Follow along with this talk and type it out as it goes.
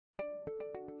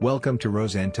Welcome to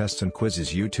Roseanne Tests and Quizzes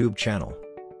YouTube channel.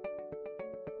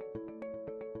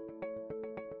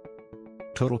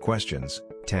 Total questions,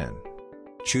 10.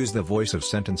 Choose the voice of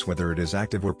sentence whether it is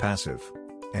active or passive.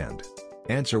 And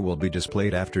answer will be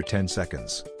displayed after 10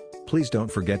 seconds. Please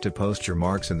don't forget to post your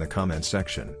marks in the comments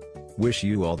section. Wish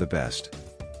you all the best.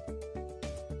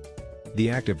 The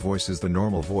active voice is the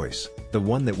normal voice, the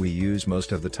one that we use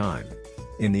most of the time.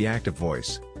 In the active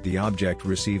voice, the object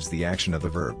receives the action of the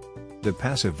verb. The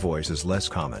passive voice is less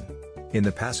common. In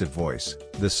the passive voice,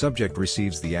 the subject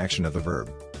receives the action of the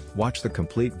verb. Watch the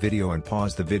complete video and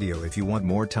pause the video if you want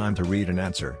more time to read and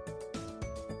answer.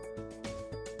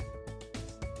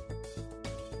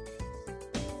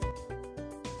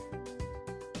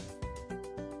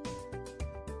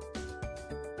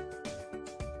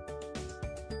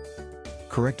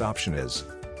 Correct option is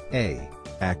A.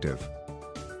 Active.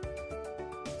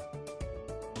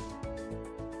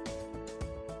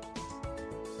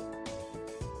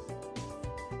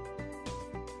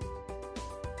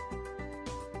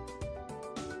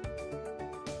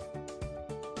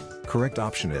 Correct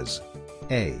option is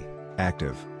A.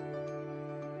 Active.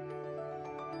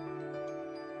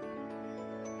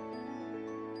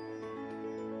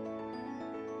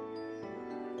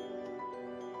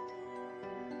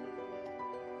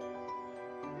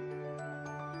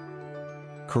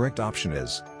 Correct option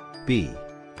is B.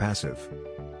 Passive.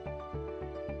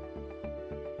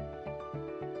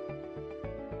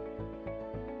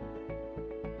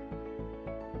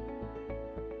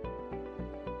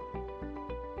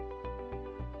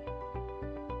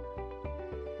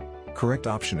 Correct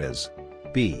option is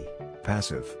B.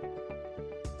 Passive.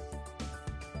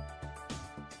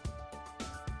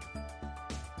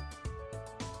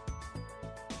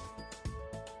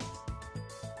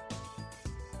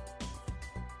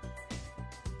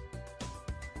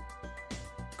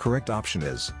 Correct option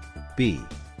is B.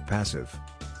 Passive.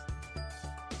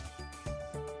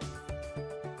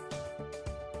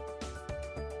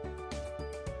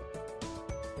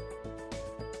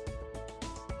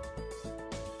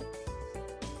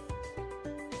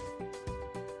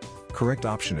 Correct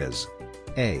option is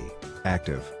A.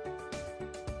 Active.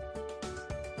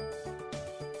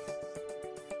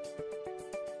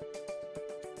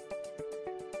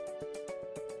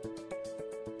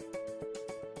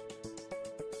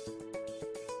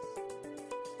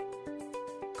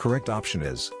 Correct option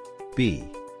is B.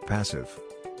 Passive.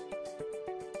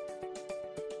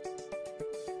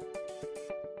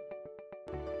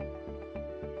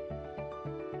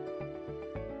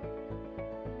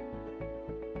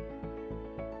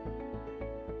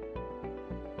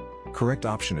 Correct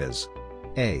option is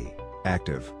A.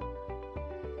 Active.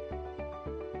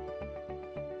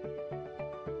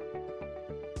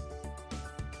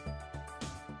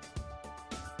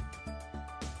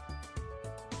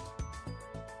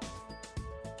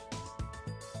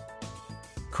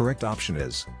 Correct option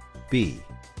is B.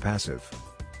 Passive.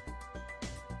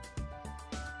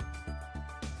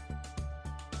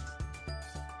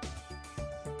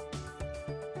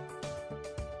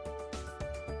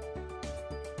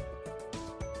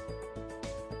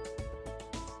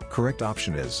 Correct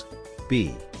option is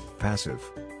B. Passive.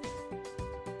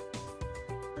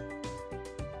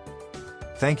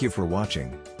 Thank you for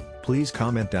watching. Please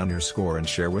comment down your score and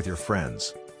share with your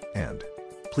friends. And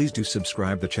please do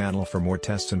subscribe the channel for more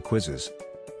tests and quizzes.